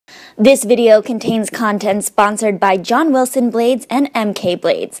This video contains content sponsored by John Wilson Blades and MK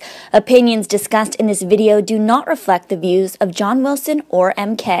Blades. Opinions discussed in this video do not reflect the views of John Wilson or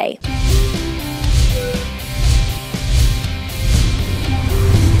MK.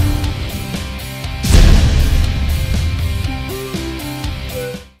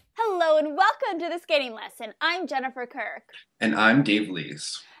 Hello and welcome to the skating lesson. I'm Jennifer Kirk. And I'm Dave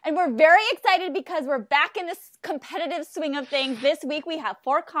Lees. And we're very excited because we're back in this competitive swing of things. This week we have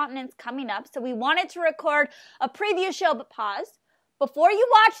 4 continents coming up, so we wanted to record a preview show, but pause. Before you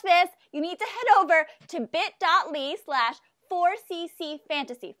watch this, you need to head over to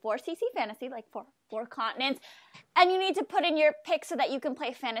bit.ly/4cc-fantasy. 4cc fantasy, like four continents. And you need to put in your pick so that you can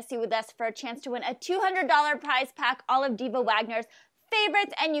play fantasy with us for a chance to win a $200 prize pack, all of Diva Wagner's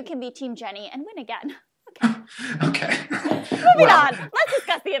favorites, and you can be Team Jenny and win again. Okay. Moving on. Let's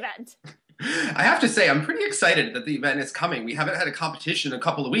discuss the event. I have to say, I'm pretty excited that the event is coming. We haven't had a competition in a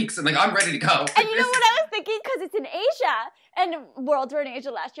couple of weeks, and I'm ready to go. And you know what I was thinking? Because it's in Asia, and Worlds were in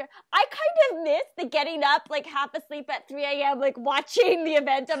Asia last year. I kind of miss the getting up, like half asleep at 3 a.m., like watching the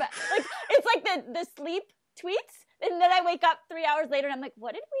event. It's like the sleep tweets. And then I wake up 3 hours later and I'm like,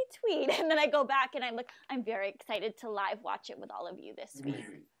 what did we tweet? And then I go back and I'm very excited to live watch it with all of you this week.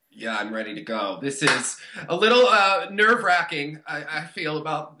 Yeah, I'm ready to go. This is a little nerve-wracking, I feel,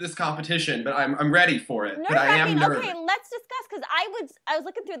 about this competition, but I'm ready for it. But I am nervous. Okay, let's discuss, because I was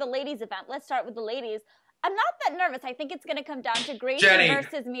looking through the ladies' event. Let's start with the ladies. I'm not that nervous. I think it's going to come down to Gracie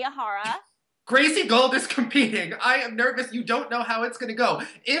versus Miyahara. Gracie Gold is competing. I am nervous. You don't know how it's going to go.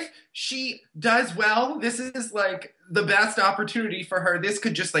 If she does well, this is like the best opportunity for her. This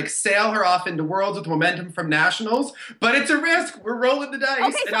could just like sail her off into Worlds with momentum from Nationals, but it's a risk. We're rolling the dice.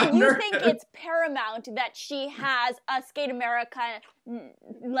 Okay, so you think it's paramount that she has a Skate America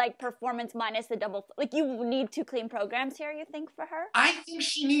like performance minus the double, like you need 2 clean programs here, you think, for her? I think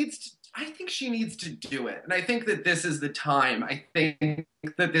she needs to do it. And I think that this is the time. I think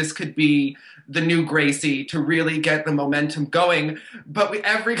that this could be the new Gracie to really get the momentum going. But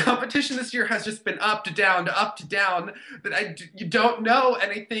every competition this year has just been up to down to up to down, that you don't know.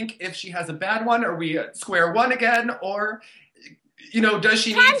 And I think if she has a bad one, are we at square one again? Or, does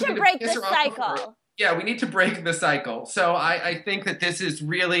she need to break the cycle? Yeah, we need to break the cycle. So I think that this is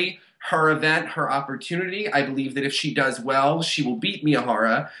really her event, her opportunity. I believe that if she does well, she will beat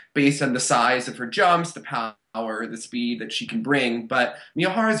Miyahara based on the size of her jumps, the power, the speed that she can bring. But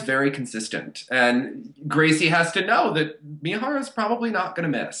Miyahara is very consistent. And Gracie has to know that Miyahara is probably not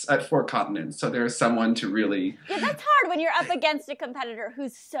going to miss at 4 continents. So there's someone to really... Yeah, that's hard when you're up against a competitor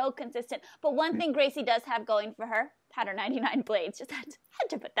who's so consistent. But one thing Gracie does have going for her, pattern 99 blades, just had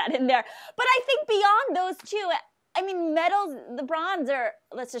to put that in there. But I think beyond those two, I mean, medals, the bronze, or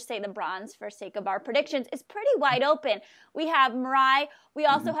let's just say the bronze for sake of our predictions, is pretty wide open. We have Mirai. We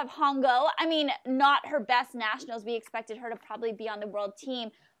also have Hongo. I mean, not her best nationals. We expected her to probably be on the world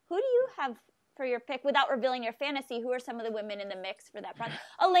team. Who do you have for your pick, without revealing your fantasy? Who are some of the women in the mix for that bronze?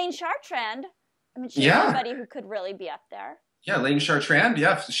 Elaine Chartrand. I mean, she's somebody who could really be up there. Yeah, Elaine Chartrand,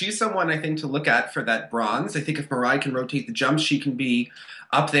 yeah, she's someone I think to look at for that bronze. I think if Mirai can rotate the jumps, she can be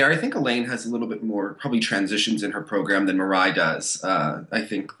up there. I think Elaine has a little bit more probably transitions in her program than Mirai does. I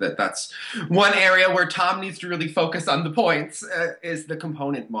think that's one area where Tom needs to really focus on the points, is the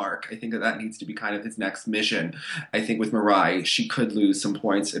component mark. I think that needs to be kind of his next mission. I think with Mirai, she could lose some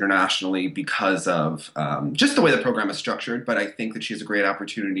points internationally because of just the way the program is structured, but I think that she has a great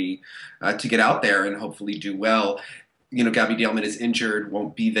opportunity to get out there and hopefully do well. Gabby Daleman is injured,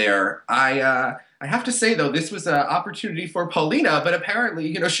 won't be there. I have to say, though, this was an opportunity for Paulina, but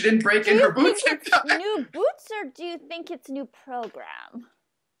apparently, she didn't break in her boots. Do you think it's new boots, or do you think it's new program?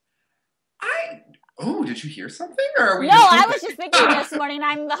 Did you hear something? Or are we I was just thinking this morning.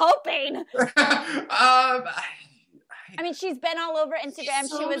 I'm hoping. I mean, she's been all over Instagram.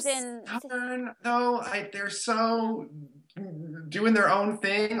 So she was in... stubborn, though. They're so doing their own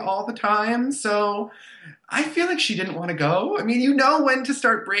thing all the time, so I feel like she didn't want to go. I mean, you know when to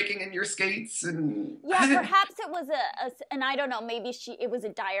start breaking in your skates, and perhaps it was and I don't know, maybe it was a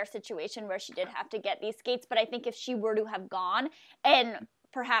dire situation where she did have to get these skates, but I think if she were to have gone and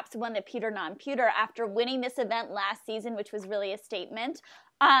perhaps won the pewter non-pewter after winning this event last season, which was really a statement,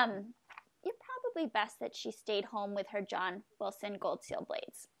 you're probably best that she stayed home with her John Wilson Gold Seal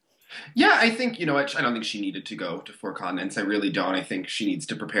blades. Yeah, I think, I don't think she needed to go to 4 continents. I really don't. I think she needs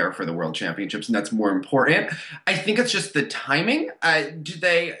to prepare for the World Championships, and that's more important. I think it's just the timing.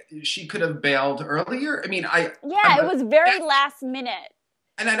 She could have bailed earlier. I mean, it was very last minute.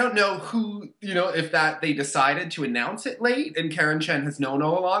 And I don't know who, if they decided to announce it late and Karen Chen has known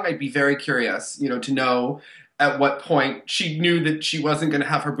all along. I'd be very curious, to know at what point she knew that she wasn't going to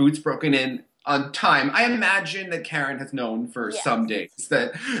have her boots broken in on time. I imagine that Karen has known for Yes. some days.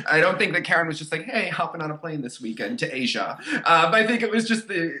 That I don't think that Karen was just like, hey, hopping on a plane this weekend to Asia. But I think it was just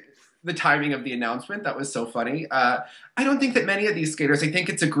the timing of the announcement that was so funny. I don't think that many of these skaters, I think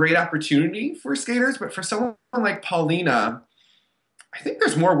it's a great opportunity for skaters, but for someone like Paulina, I think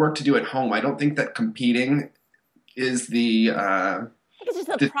there's more work to do at home. I don't think that competing is the I think it's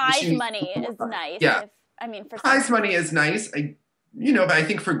just the prize money is nice. Yeah. I mean, for prize money is nice. But I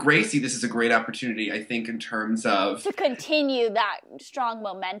think for Gracie, this is a great opportunity, I think, in terms of to continue that strong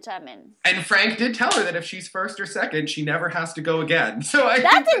momentum. And Frank did tell her that if she's first or second, she never has to go again. So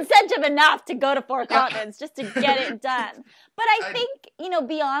that's incentive enough to go to four continents just to get it done. But I think,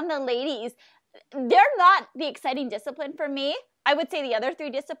 beyond the ladies, they're not the exciting discipline for me. I would say the other three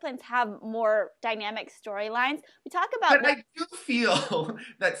disciplines have more dynamic storylines. We talk about... But I do feel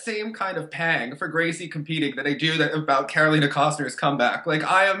that same kind of pang for Gracie competing that I do about Carolina Costner's comeback. Like,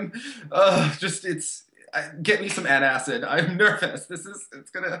 I am get me some antacid. I'm nervous.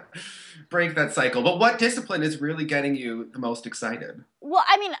 It's going to break that cycle. But what discipline is really getting you the most excited? Well,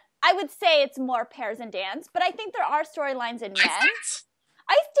 I mean, I would say it's more pairs and dance, but I think there are storylines in men.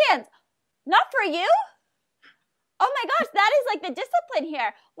 Ice dance. Not for you? Oh my gosh, that is like the discipline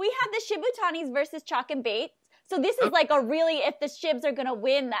here. We have the Shibutanis versus chalk and bait. So this is like a really, if the Shibs are going to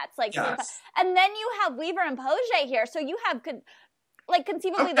win, that's like, yes. And then you have Weaver and Poge here. So you have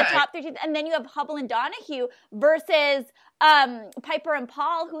conceivably the top three teams. And then you have Hubble and Donahue versus Piper and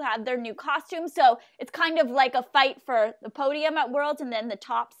Paul, who have their new costumes. So it's kind of like a fight for the podium at Worlds and then the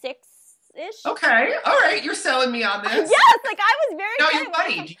top six-ish. Okay, all right, you're selling me on this. Yes, like I was very No, excited. you're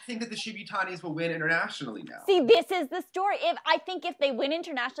funny. Do you think that the Shibutanis will win internationally now? See, this is the story. I think if they win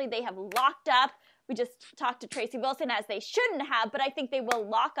internationally, they have locked up. We just talked to Tracy Wilson, as they shouldn't have, but I think they will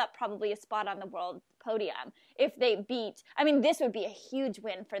lock up probably a spot on the world podium if they beat. I mean, this would be a huge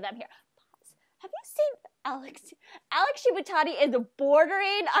win for them here. Have you seen Alex? Alex Shibutani is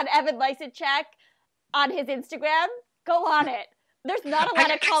bordering on Evan Lysichek on his Instagram. Go on it. There's not a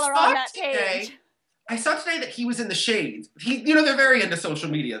lot of color on that page. I saw today that he was in the shades. They're very into social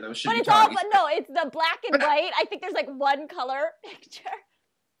media, though. But it's all, it's the black and white. I think there's like one color picture.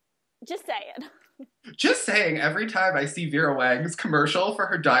 Just saying. Just saying, every time I see Vera Wang's commercial for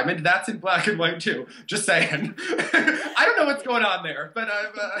her diamond, that's in black and white too. Just saying. I don't know what's going on there, but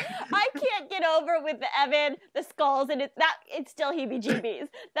I can't get over with the Evan, the skulls, and it's still heebie-jeebies.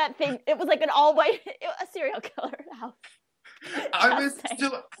 That thing, it was like an all-white, a serial killer house. I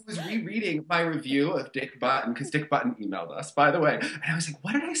was rereading my review of Dick Button, because Dick Button emailed us, by the way, and I was like,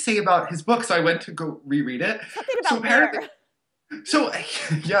 what did I say about his book? So I went to go reread it. Something about beer. So,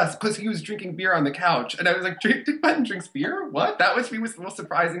 yes, because he was drinking beer on the couch. And I was like, Dick Button drinks beer? What? That was the most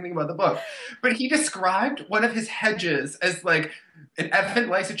surprising thing about the book. But he described one of his hedges as like an Evan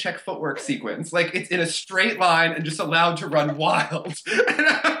Lysichek footwork sequence. Like, it's in a straight line and just allowed to run wild.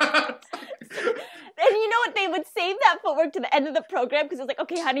 And you know what? They would save that footwork to the end of the program because it's like,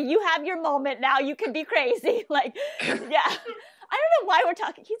 okay, honey, you have your moment now. You can be crazy. Like, yeah. I don't know why we're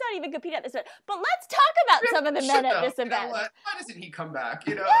talking. He's not even competing at this event. But let's talk about some of the men at this event. Why doesn't he come back?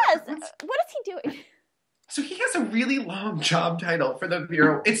 Yes. What is he doing? So he has a really long job title for the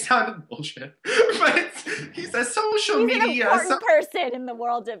Bureau. It sounded bullshit. But he's a social media... He's an important person in the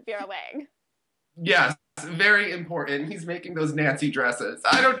world of Vera Wang. Yes, very important. He's making those Nancy dresses.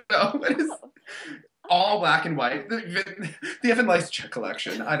 I don't know. All black and white. The Evan Lysichek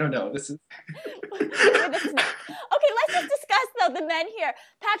collection. I don't know. This is... Okay, let's just discuss, though, the men here.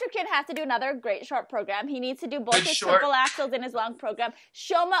 Patrick Chan has to do another great short program. He needs to do both his triple axels in his long program.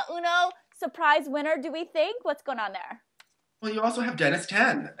 Shoma Uno, surprise winner, do we think? What's going on there? Well, you also have Dennis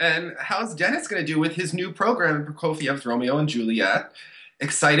Ten. And how's Dennis going to do with his new program in Prokofiev's Romeo and Juliet?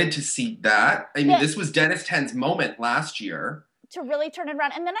 Excited to see that. I mean, this was Dennis Ten's moment last year. To really turn it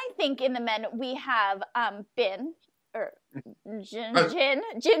around. And then I think in the men, we have Jin Bin. Jin,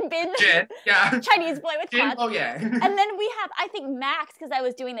 yeah. Chinese boy with Jin, clots. oh, yeah. And then we have, I think, Max, because I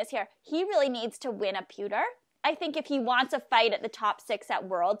was doing this here. He really needs to win a pewter. I think if he wants a fight at the top 6 at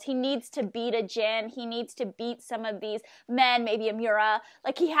Worlds, he needs to beat a Jin. He needs to beat some of these men, maybe a Mura.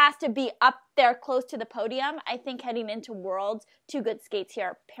 Like, he has to be up there close to the podium. I think heading into Worlds, 2 good skates here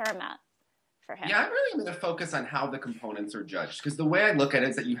are paramount for him. Yeah, I'm really going to focus on how the components are judged, because the way I look at it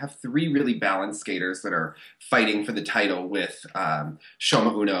is that you have 3 really balanced skaters that are fighting for the title with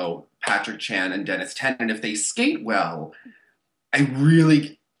Shoma Uno, Patrick Chan, and Dennis Ten. And if they skate well, I'm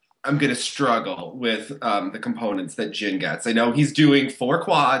going to struggle with the components that Jin gets. I know he's doing 4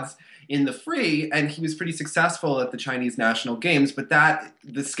 quads in the free, and he was pretty successful at the Chinese national games, but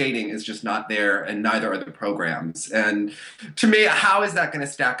the skating is just not there, and neither are the programs. And to me, how is that going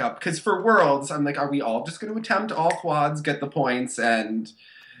to stack up? Because for Worlds, I'm like, are we all just going to attempt all quads, get the points, and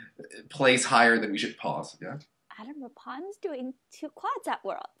place higher than we should pause? Yeah. Adam Rappon's doing 2 quads at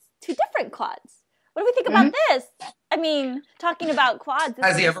Worlds. 2 different quads. What do we think about this? I mean, talking about quads.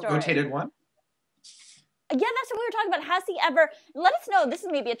 Has he ever rotated one? Yeah, that's what we were talking about. Has he ever? Let us know. This is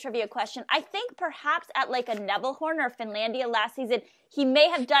maybe a trivia question. I think perhaps at like a Nebelhorn or Finlandia last season, he may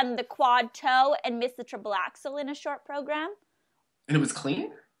have done the quad toe and missed the triple axel in a short program. And it was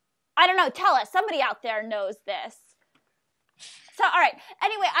clean? I don't know. Tell us. Somebody out there knows this. So, all right.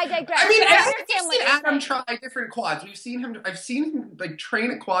 Anyway, I digress. I mean, I understand what you're Adam saying. try different quads. I've seen him like train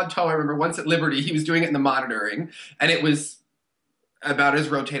at quad toe. I remember once at Liberty, he was doing it in the monitoring, and it was about as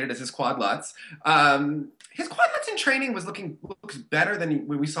rotated as his quad lutz. His quad lutz in training looks better than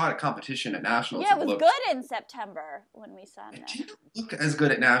when we saw it at competition at nationals. Yeah, it was good in September when we saw it. It didn't look as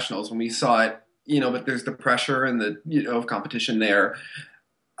good at nationals when we saw it, but there's the pressure and the, of competition there.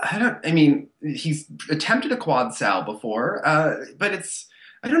 He's attempted a quad sal before, but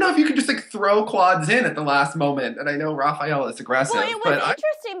I don't know if you can just like throw quads in at the last moment. And I know Raphael is aggressive. Well, it was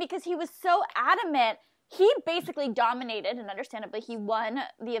interesting because he was so adamant. He basically dominated, and understandably, he won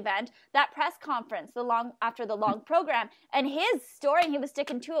the event. That press conference, after the long program, and his story, and he was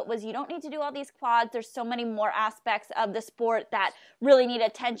sticking to it, was you don't need to do all these quads. There's so many more aspects of the sport that really need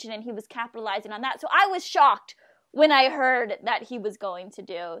attention, and he was capitalizing on that. So I was shocked when I heard that he was going to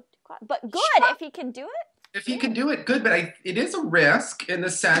do quads. But good, if he can do it. If he can do it, good. But it is a risk in the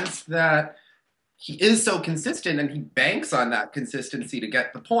sense that he is so consistent, and he banks on that consistency to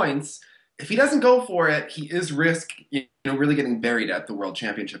get the points. If he doesn't go for it, he is really getting buried at the World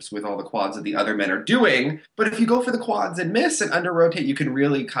Championships with all the quads that the other men are doing. But if you go for the quads and miss and under-rotate, you can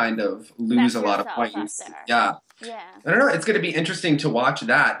really kind of lose a lot of points. Yeah. I don't know. It's going to be interesting to watch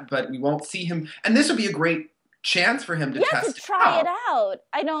that, but we won't see him. And this would be a great chance for him to test to try it out.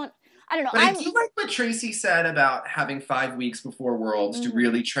 I don't know. But I do like what Tracy said about having 5 weeks before Worlds to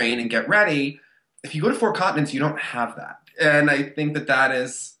really train and get ready. If you go to 4 continents, you don't have that. And I think that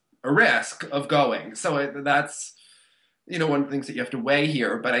is a risk of going. So that's, one of the things that you have to weigh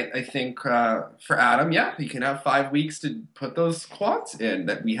here. But I think for Adam, he can have 5 weeks to put those quads in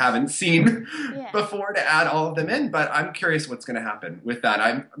that we haven't seen before to add all of them in. But I'm curious what's going to happen with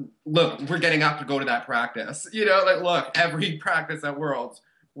that. We're getting up to go to that practice. Look, every practice at Worlds,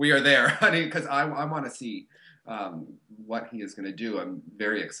 we are there, honey, because I want to see what he is going to do. I'm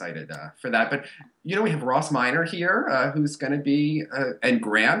very excited for that. But, we have Ross Minor here, who's going to be, and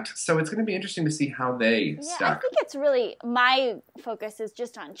Grant. So it's going to be interesting to see how they stack. I think it's really, my focus is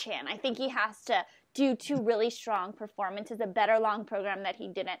just on Chan. I think he has to do 2 really strong performances, a better long program that he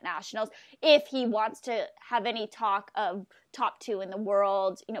did at Nationals, if he wants to have any talk of top 2 in the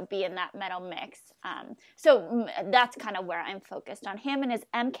world, be in that medal mix. So that's kind of where I'm focused on him and his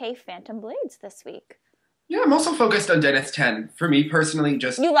MK Phantom Blades this week. Yeah, I'm also focused on Dennis 10. For me personally,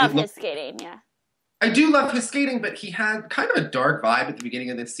 you love his skating, yeah. I do love his skating, but he had kind of a dark vibe at the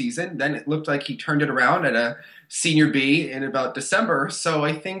beginning of this season. Then it looked like he turned it around at a Senior B in about December. So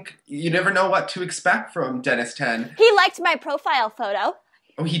I think you never know what to expect from Dennis 10. He liked my profile photo.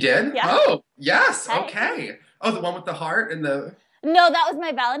 Oh, he did? Yeah. Oh, yes. Okay. Oh, the one with the heart and the... No, that was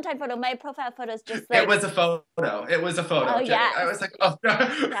my Valentine photo. My profile photo is just like... It was a photo. Oh, yeah. I was like, oh, no.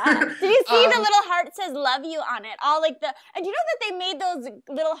 Yeah. Did you see the little heart that says love you on it? And you know that they made those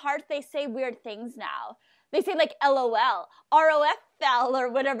little hearts, they say weird things now. They say like LOL, ROFL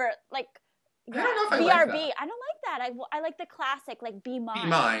or whatever. Like, I don't know if I BRB. like that. I don't like that. I like the classic, like Be Mine. Be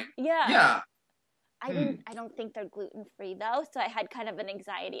Mine. Yeah. Yeah. I don't think they're gluten-free, though, so I had kind of an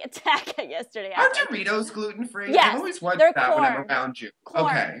anxiety attack yesterday. Are Doritos gluten-free? Yes. I always wondered that corn. when I'm around you. Corn.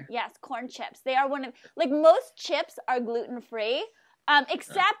 Okay. Yes, corn chips. They are one of, most chips are gluten-free,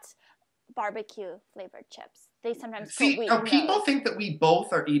 except barbecue-flavored chips. They sometimes put wheat in people those. think that we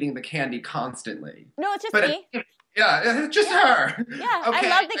both are eating the candy constantly. No, it's just me. It's just her. Yeah, okay.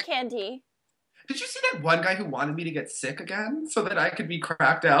 I love the candy. Did you see that one guy who wanted me to get sick again so that I could be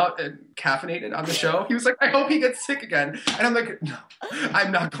cracked out and caffeinated on the show? He was like, I hope he gets sick again. And I'm like, no,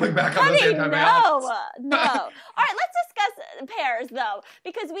 I'm not going back on those antibiotics. No. All right, let's discuss pairs, though,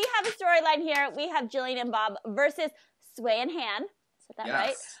 because we have a storyline here. We have Jillian and Bob versus Sway and Han. Is that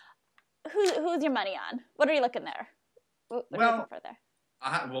right? Who's your money on? What are you looking there? What are you looking for there?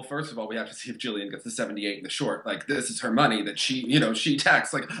 Well, first of all, we have to see if Jillian gets the 78 in the short. Like, this is her money that she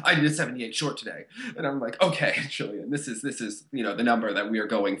texts, like, I did a 78 short today. And I'm like, okay, Jillian, this is the number that we are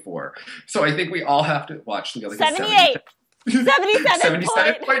going for. So I think we all have to watch together. 78. 77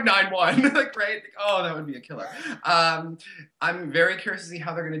 point. 77.91. Like, right? Oh, that would be a killer. I'm very curious to see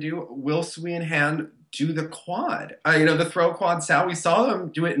how they're going to do. Will Sui and Han do the quad? The throw quad Sal. We saw them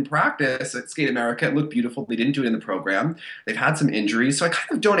do it in practice at Skate America. It looked beautiful. They didn't do it in the program. They've had some injuries, so I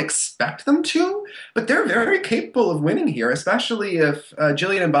kind of don't expect them to. But they're very capable of winning here, especially if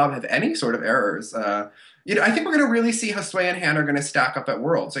Jillian and Bob have any sort of errors. I think we're going to really see how Sway and Han are going to stack up at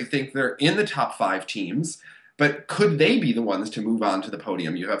Worlds. I think they're in the top 5 teams. But could they be the ones to move on to the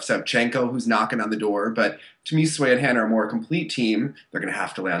podium? You have Sevchenko, who's knocking on the door, but to me, Sway and Han are a more complete team. They're going to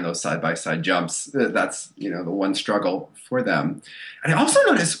have to land those side-by-side jumps. That's, the one struggle for them. And I also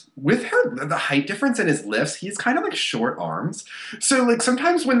notice with the height difference in his lifts, he's kind of like short arms. So like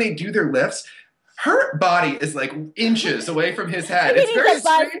sometimes when they do their lifts, her body is like inches away from his head. He needs a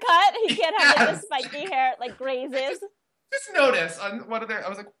buzz cut. He can't have the spiky hair, like grazes. Just notice on one of their, I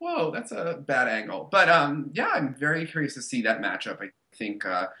was like, whoa, that's a bad angle. But yeah, I'm very curious to see that matchup. I think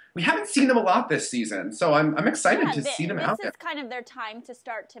we haven't seen them a lot this season, so I'm excited to see them out there. This is kind of their time to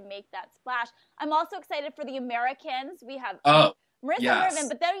start to make that splash. I'm also excited for the Americans. We have Marissa and Mervin,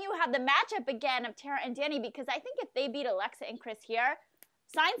 but then you have the matchup again of Tara and Danny, because I think if they beat Alexa and Chris here,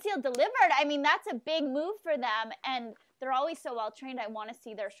 sign, seal, delivered. I mean, that's a big move for them, and they're always so well trained. I want to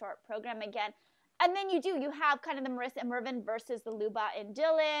see their short program again. And then you have kind of the Marissa and Mervin versus the Luba and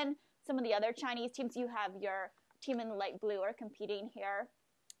Dylan. Some of the other Chinese teams, you have your team in the light blue are competing here.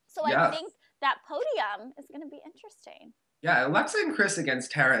 So I think that podium is going to be interesting. Yeah, Alexa and Chris against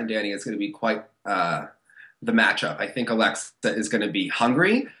Tara and Danny is going to be quite the matchup. I think Alexa is going to be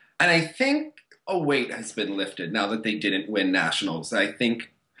hungry. And I think a weight has been lifted now that they didn't win nationals. I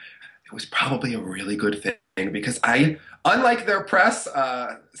think it was probably a really good thing because unlike their press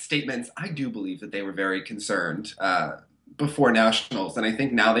statements, I do believe that they were very concerned before nationals, and I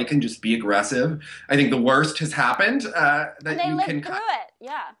think now they can just be aggressive. I think the worst has happened. And they lived through it,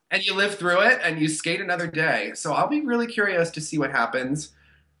 yeah. And you live through it, and you skate another day. So I'll be really curious to see what happens.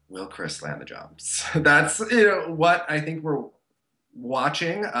 Will Chris land the jumps? That's what I think we're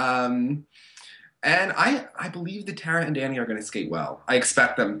watching. And I believe that Tara and Danny are going to skate well. I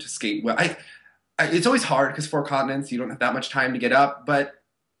expect them to skate well. It's always hard because 4 continents, you don't have that much time to get up, but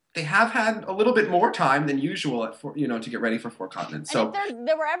they have had a little bit more time than usual to get ready for 4 continents. So if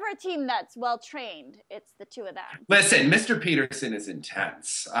there were ever a team that's well trained, it's the 2 of them. Listen, Mr. Peterson is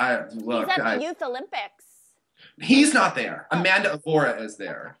intense. He's at the Youth Olympics. He's not there. Amanda Avora is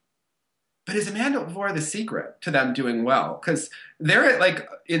there. But is Amanda Avora the secret to them doing well? Because they're like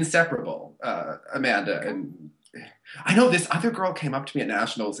inseparable, Amanda. And I know this other girl came up to me at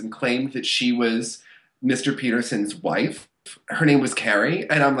nationals and claimed that she was Mr. Peterson's wife. Her name was Carrie.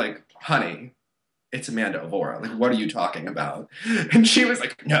 And I'm like, honey, it's Amanda Avora. Like, what are you talking about? And she was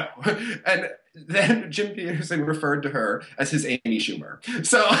like, no. And then Jim Peterson referred to her as his Amy Schumer.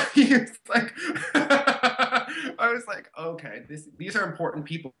 So he was like, I was like, okay, these are important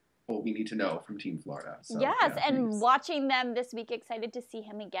people we need to know from Team Florida. So, yes, yeah, and watching them this week, excited to see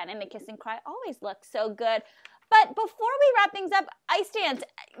him again. And the kiss and cry always looks so good. But before we wrap things up, Ice Dance.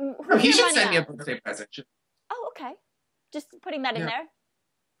 He should send me a birthday present. Oh, okay. Just putting that in there?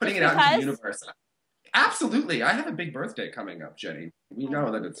 Putting it out into the universe. Absolutely. I have a big birthday coming up, Jenny. We know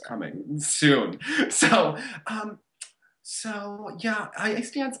that it's coming soon. So yeah,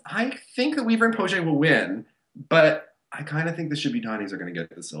 Ice Dance, I think that Weaver and Poge will win, but I kind of think the Shibutanis are going to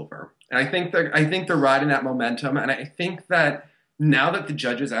get the silver. And I think they're riding that momentum, and I think that now that the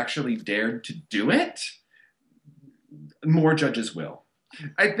judges actually dared to do it, more judges will.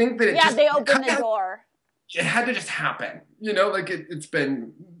 I think that they opened the door. It had to just happen. Like it's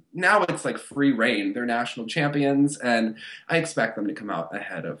been, now it's like free reign. They're national champions, and I expect them to come out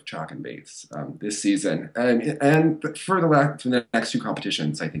ahead of Chalk and Bates this season. And for the next 2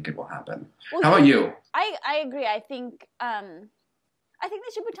 competitions, I think it will happen. Well, how about you? I agree. I think the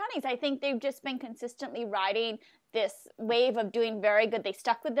Shibutanis, I think they've just been consistently riding this wave of doing very good. They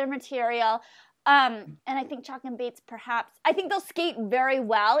stuck with their material. And I think Chalk and Bates perhaps, I think they'll skate very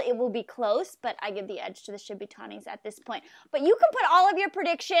well. It will be close, but I give the edge to the Shibutanis at this point. But you can put all of your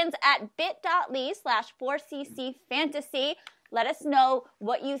predictions at bit.ly/4ccfantasy. Let us know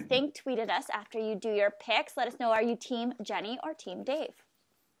what you think. Tweet at us after you do your picks. Let us know, are you Team Jenny or Team Dave?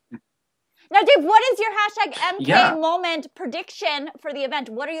 Now, Dave, what is your #MK moment prediction for the event?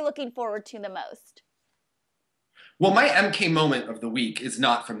 What are you looking forward to the most? Well, my MK moment of the week is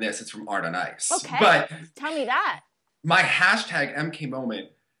not from this. It's from Art on Ice. Okay, but tell me that. My #MK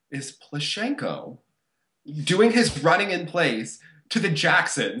moment is Plashenko doing his running in place to the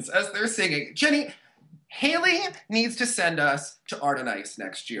Jacksons as they're singing. Jenny, Haley needs to send us to Art on Ice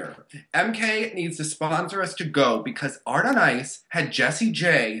next year. MK needs to sponsor us to go because Art on Ice had Jessie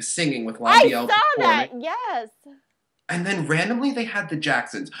J singing with I Lydiel saw that. performing. Yes. And then randomly they had the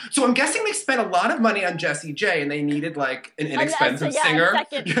Jacksons. So I'm guessing they spent a lot of money on Jessie J and they needed like an inexpensive singer.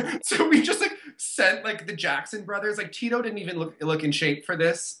 So we just like sent like the Jackson brothers. Like Tito didn't even look in shape for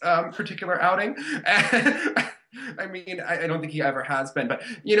this particular outing. And, I mean, I don't think he ever has been, but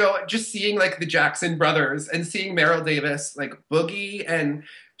you know, just seeing like the Jackson brothers and seeing Meryl Davis like boogie and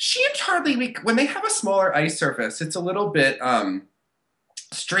she and Charlie, when they have a smaller ice surface, it's a little bit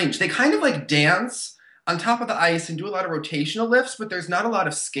strange. They kind of like dance on top of the ice and do a lot of rotational lifts, but there's not a lot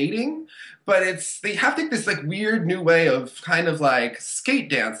of skating. But they have like this like weird new way of kind of like skate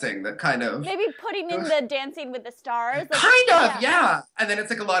dancing that kind of maybe putting in the Dancing with the Stars. Like, kind of, yeah. And then it's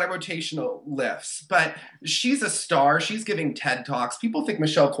like a lot of rotational lifts. But she's a star. She's giving TED Talks. People think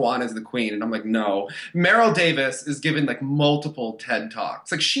Michelle Kwan is the queen, and I'm like, no. Meryl Davis is giving like multiple TED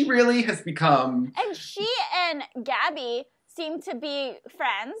Talks. Like she really has become. And she and Gabby seem to be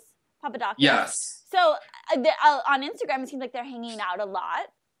friends. Papadakis. Yes. So on Instagram, it seems like they're hanging out a lot.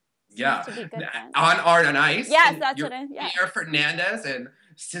 Yeah. On Art on Ice. Yes, that's what I. Yeah. Pierre Fernandez and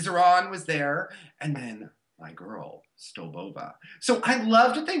Cizeron was there, and then my girl Stolbova. So I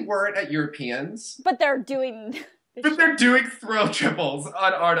loved that they weren't at Europeans, but they're doing. They're doing throw triples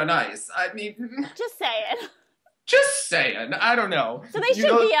on Art on Ice. I mean, just saying. Just saying. I don't know. So they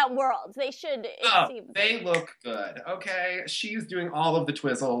should be at Worlds. They should. They look good. Okay, she's doing all of the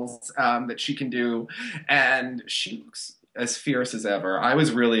twizzles that she can do, and she looks as fierce as ever. I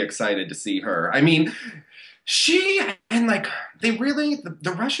was really excited to see her. I mean, she and like they really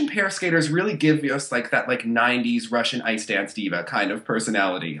the Russian pair skaters really give us like that like 90s Russian ice dance diva kind of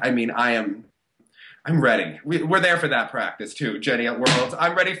personality. I mean, I'm ready. We're there for that practice too, Jenny at Worlds.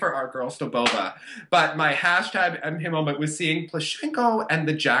 I'm ready for our girl Stobova. But my hashtag MK moment was seeing Plashenko and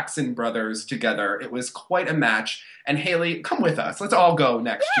the Jackson brothers together. It was quite a match. And Haley, come with us. Let's all go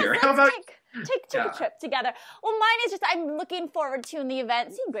next year. How about take a trip together? Well, mine is just I'm looking forward to in the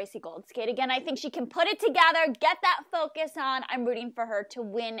event seeing Gracie Gold skate again. I think she can put it together, get that focus on. I'm rooting for her to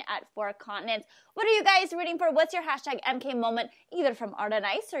win at 4 continents. What are you guys rooting for? What's your hashtag MK moment, either from Art on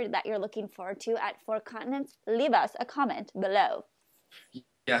Ice or that you're looking forward to at 4 continents? Leave us a comment below.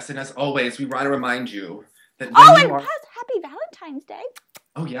 Yes, and as always, we want to remind you that happy Valentine's Day.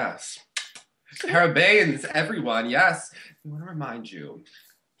 Oh, yes. Parabéns, everyone. Yes. We want to remind you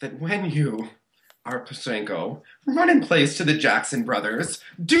that when you are Plashenko, run in place to the Jackson brothers,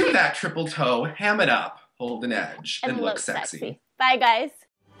 do that triple toe, ham it up, hold an edge, and look sexy. Bye, guys.